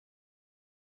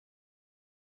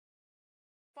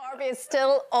Barbie is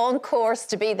still on course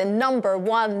to be the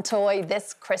 #1 toy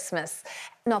this Christmas.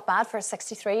 Not bad for a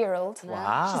 63-year-old.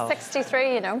 Wow. She's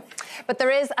 63, you know. But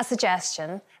there is a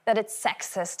suggestion that it's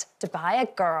sexist to buy a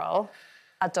girl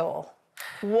a doll.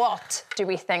 What do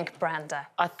we think, Brenda?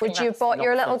 Would you have bought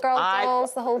your little girl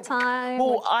dolls the whole time?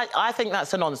 Well, I think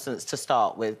that's a nonsense to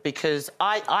start with, because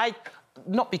I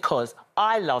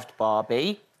loved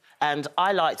Barbie. And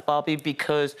I liked Barbie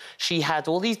because she had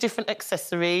all these different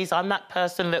accessories. I'm that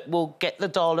person that will get the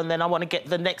doll and then I want to get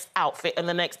the next outfit and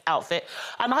the next outfit.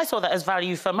 And I saw that as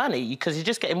value for money, because you're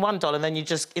just getting one doll and then you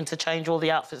just interchange all the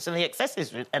outfits and the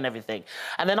accessories and everything.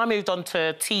 And then I moved on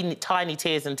to tiny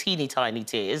tears and teeny tiny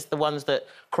tears, the ones that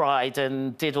cried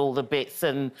and did all the bits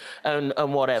and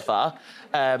whatever.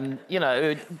 You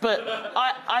know, but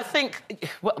I think,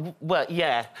 well,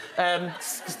 yeah,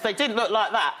 they didn't look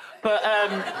like that.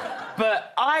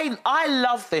 But I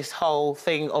love this whole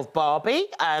thing of Barbie,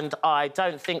 and I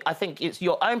think it's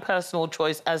your own personal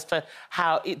choice as to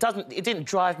how it didn't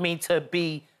drive me to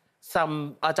be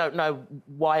I don't know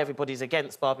why everybody's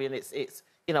against Barbie, and it's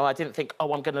you know, I didn't think,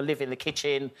 oh, I'm going to live in the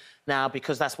kitchen now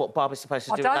because that's what Barbie's supposed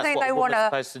to do. I don't think they want to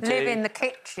live in the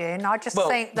kitchen. I just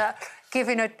think that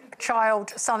giving a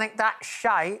child something that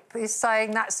shape is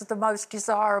saying that's the most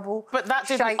desirable shape. But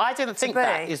I didn't think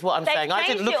that is what I'm saying. I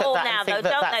didn't look at that and think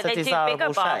that that's a desirable shape. They do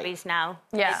bigger Barbies now.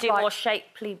 Yeah. They do more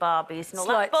shapely Barbies and all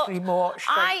that. Slightly more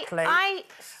shapely. I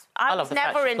was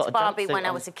never into Barbie when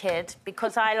I was a kid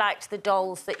because I liked the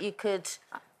dolls that you could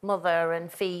mother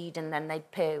and feed, and then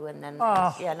they'd poo, and then and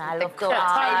I loved all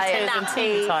tiny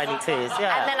tears,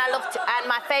 yeah. And then and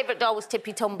my favourite doll was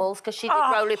Tippy Tumbles because she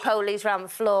did roly-polies around the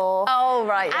floor. Oh,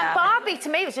 right, yeah. And Barbie, to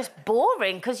me, was just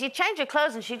boring because you change your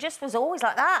clothes and she just was always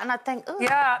like that, and I'd think, oh,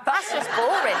 yeah, that's just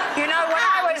boring. You know, when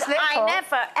I was little... I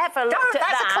never, ever looked at that.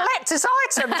 That's a collector's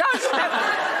item, don't you?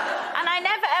 And I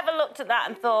never, ever looked at that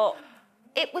and thought...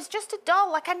 It was just a doll.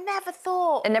 Like, I never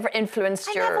thought... It never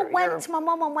influenced your... I never went to my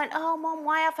mum and went, oh, Mum,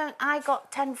 why haven't I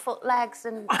got 10-foot legs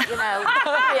and, you know,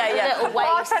 little waist,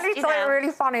 I'll tell you something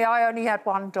really funny. I only had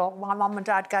one doll. My mum and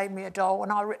dad gave me a doll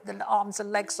and I ripped the arms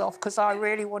and legs off because I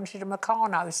really wanted a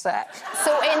Meccano set.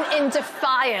 So in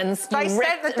defiance, you ripped the arms and legs off? They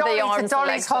sent the dolly to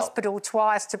Dolly's hospital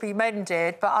twice to be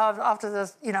mended, but after the,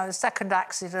 you know, the second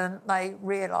accident, they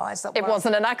realised that... It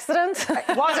wasn't an accident?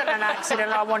 It wasn't an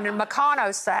accident. I wanted a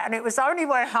Meccano set, and it was only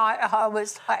when I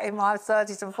was in my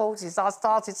 30s and 40s I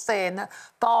started seeing that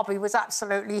Barbie was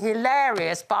absolutely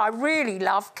hilarious, but I really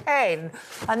love Ken,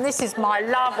 and this is my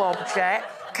love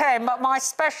object, Ken, but my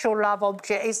special love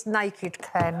object is naked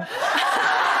Ken.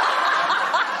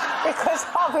 Because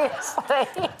obviously,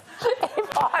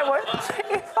 if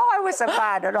I was a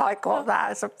man and I got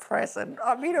that as a present,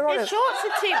 I mean... The shorts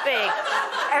are too big.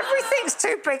 Everything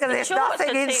too big and there's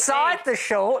nothing inside the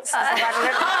shorts. I've had a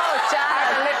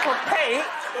little peek.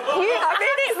 I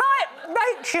mean, it might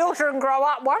make children grow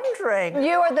up wondering.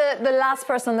 You are the last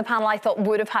person on the panel I thought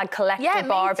would have had collected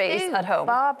Barbies at home.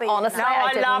 Barbie. Honestly, No,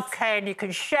 I love Ken. You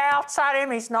can shout at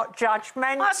him. He's not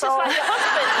judgmental. That's just like your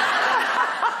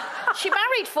husband. She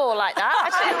married 4 like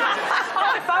that.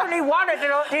 If only one had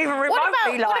not even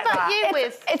remotely like that. What about you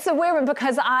with... It's a weird one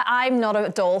because I'm not a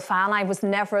doll fan. I was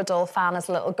never a doll fan as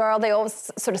a little girl. They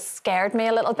always sort of scared me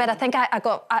a little bit. I think I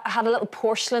had a little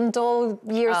porcelain doll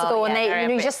years ago, and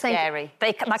you just think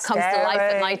that comes to life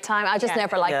at night time. I just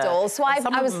never liked dolls, so I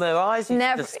was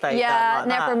never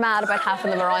mad about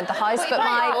having them around the house. But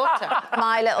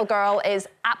my little girl is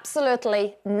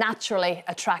absolutely naturally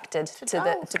attracted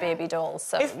to baby dolls.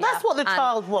 So if that's what the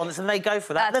child wants and they go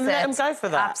for that, then let them go for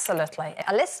that. Absolutely.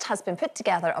 A list has been put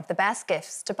together of the best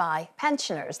gifts to buy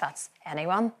pensioners. That's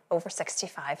anyone over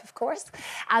 65, of course.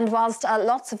 And whilst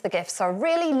lots of the gifts are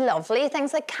really lovely,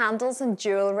 things like candles and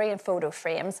jewellery and photo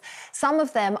frames, some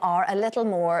of them are a little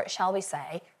more, shall we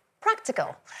say,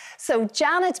 practical. So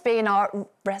Janet, being our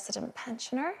resident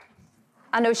pensioner...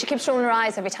 I know, she keeps rolling her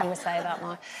eyes every time we say that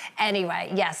now.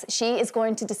 Anyway, yes, she is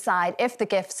going to decide if the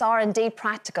gifts are indeed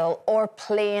practical or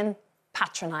plain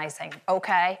patronising,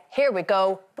 OK? Here we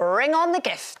go. Bring on the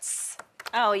gifts.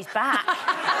 Oh, he's back. Oh,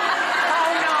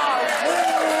 no.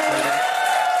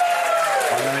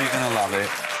 I know you're going to love it.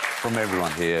 From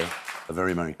everyone here, a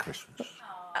very Merry Christmas.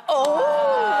 Oh,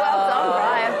 well done,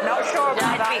 Brian. Not sure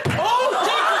about that.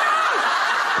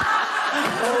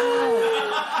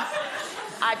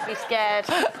 I'd be scared.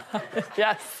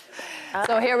 Yes.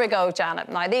 So here we go, Janet.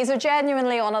 Now, these are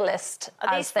genuinely on a list.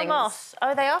 Are these from us?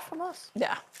 Oh, they are from us?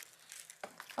 Yeah.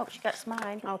 Oh, she gets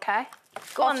mine. OK.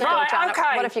 Go on, then. Right, Janet.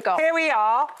 OK. What have you got? Here we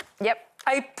are. Yep.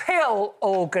 A pill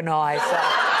organiser.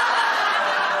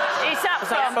 He's Who's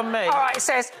that from me? All right, it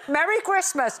says, Merry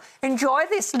Christmas. Enjoy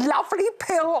this lovely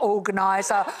pill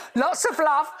organiser. Lots of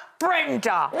love,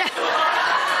 Brenda.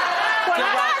 Well,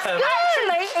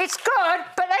 actually, it's good,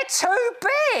 but they're too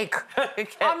big. Okay.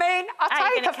 I mean,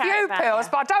 I take a few pills,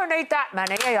 but I don't need that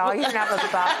many. Here, you can have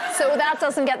a back. So that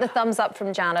doesn't get the thumbs up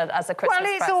from Janet as a Christmas Well,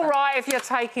 it's present. all right if you're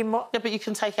taking more. Yeah, but you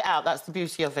can take it out. That's the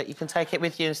beauty of it. You can take it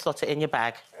with you and slot it in your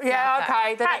bag. Yeah,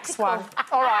 OK, the next one.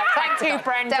 All right, thank you,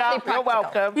 Brenda. Definitely You're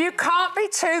welcome. You can't be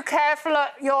too careful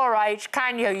at your age,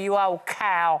 can you old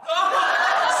cow?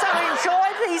 So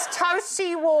enjoy these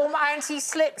toasty, warm,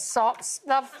 anti-slip socks.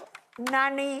 Love,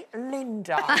 Nanny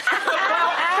Linda. Well, can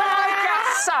I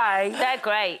just say... They're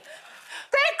great.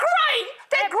 They're great!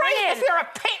 They're great brilliant. if you're a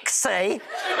pixie.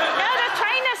 No, they're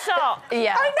trainer socks.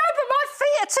 Yeah. I know, but my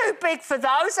feet are too big for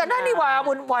those. And anyway, I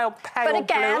wouldn't wear pale But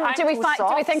again, blue do we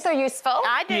socks. think they're useful?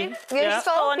 I do.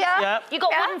 Useful, yeah. You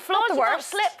got Yeah, wooden floors, not the you don't worst.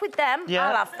 slip with them. Yeah.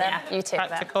 I love them. You take them.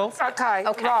 Practical. OK,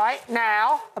 right,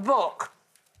 now, a book.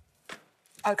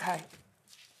 OK.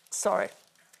 Sorry.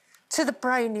 To the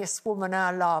brainiest woman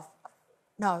I love.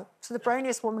 No, to the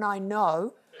brainiest woman I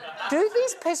know. Do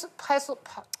these Puzzle.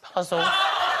 I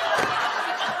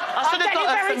I'm should have getting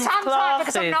got very her some tongue-tied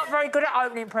because I'm glasses. not very good at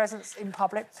opening presents in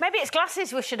public. Maybe it's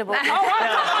glasses we should have bought. Oh, I've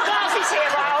got my glasses here.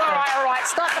 Right, all right.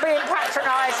 Stop being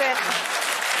patronising.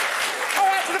 All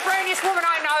right, to the brainiest woman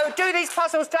I know, do these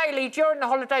puzzles daily during the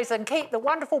holidays and keep the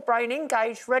wonderful brain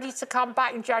engaged, ready to come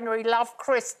back in January. Love,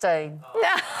 Christine. You'd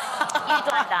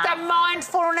like that. The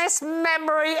Mindfulness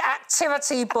Memory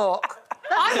Activity Book.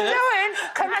 I'm doing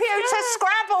computer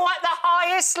Scrabble at the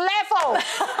highest level.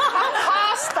 I'm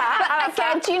past that. But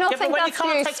again, do you not Yeah, but think when you that's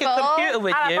can't useful? take your computer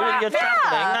with you and you're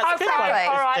travelling, that's OK, a good one,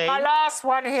 all right, Christine. my last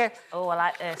one here. Oh, I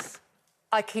like this.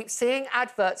 I keep seeing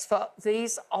adverts for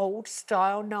these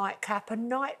old-style nightcap and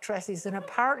night dresses, and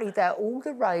apparently they're all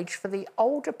the rage for the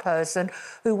older person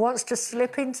who wants to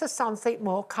slip into something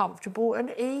more comfortable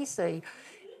and easy.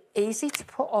 Easy to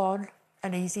put on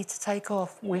and easy to take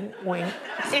off. Wink, wink.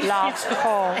 Love,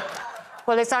 Paul.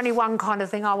 Well, there's only one kind of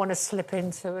thing I want to slip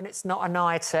into, and it's not a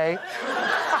nightie.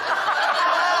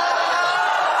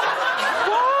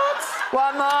 What?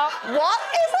 One more. What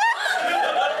is it?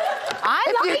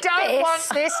 If you don't want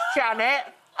this, Janet,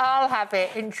 I'll have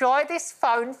it. Enjoy this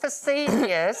phone for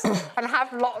seniors and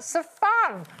have lots of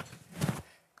fun.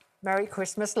 Merry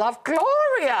Christmas, love,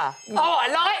 Gloria. Oh, I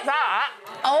like that.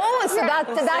 Oh, so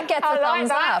that gets a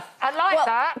thumbs up. I like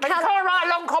that. But you can't write a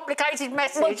long, complicated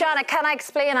message. Well, Janet, can I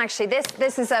explain, actually?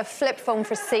 This is a flip phone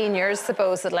for seniors,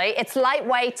 supposedly. It's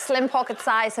lightweight, slim pocket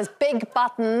size, has big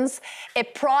buttons.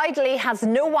 It proudly has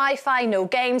no Wi-Fi, no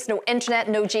games, no internet,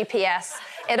 no GPS.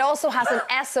 It also has an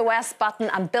SOS button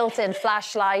and built-in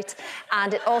flashlight.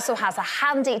 And it also has a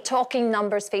handy talking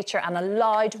numbers feature and a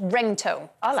loud ringtone.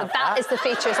 I love so that is the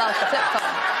features of the flip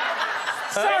phone.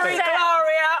 Sorry,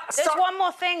 Gloria. There's one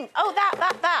more thing. Oh,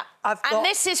 that. I've got- And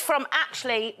this is from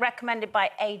actually recommended by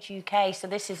Age UK, so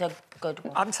this is a good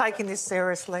one. I'm taking this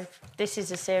seriously. This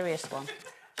is a serious one.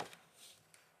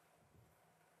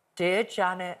 Dear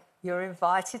Janet, you're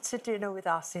invited to dinner with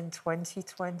us in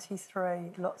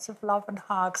 2023. Lots of love and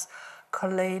hugs,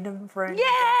 Colleen and Brenda.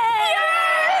 Yes!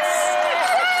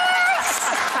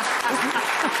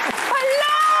 I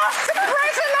love the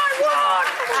present I won!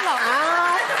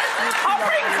 I'll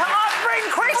bring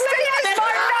Christine as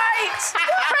my date!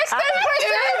 Christine!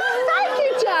 Thank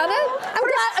you, Janet.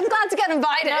 I'm glad to get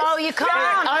invited. No, you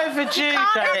can't. Overdue,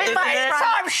 Janet, isn't it?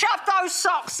 Time, shove those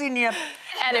socks in you.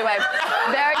 Anyway,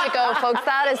 there you go, folks.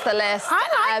 That is the list.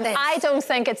 I like this. I don't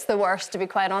think it's the worst, to be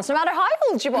quite honest, no matter how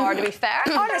old you are, to be fair.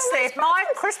 Honestly, my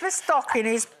Christmas stocking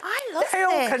is I love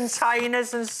pill this.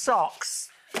 containers and socks.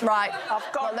 Right. I've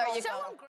got Well, there you go.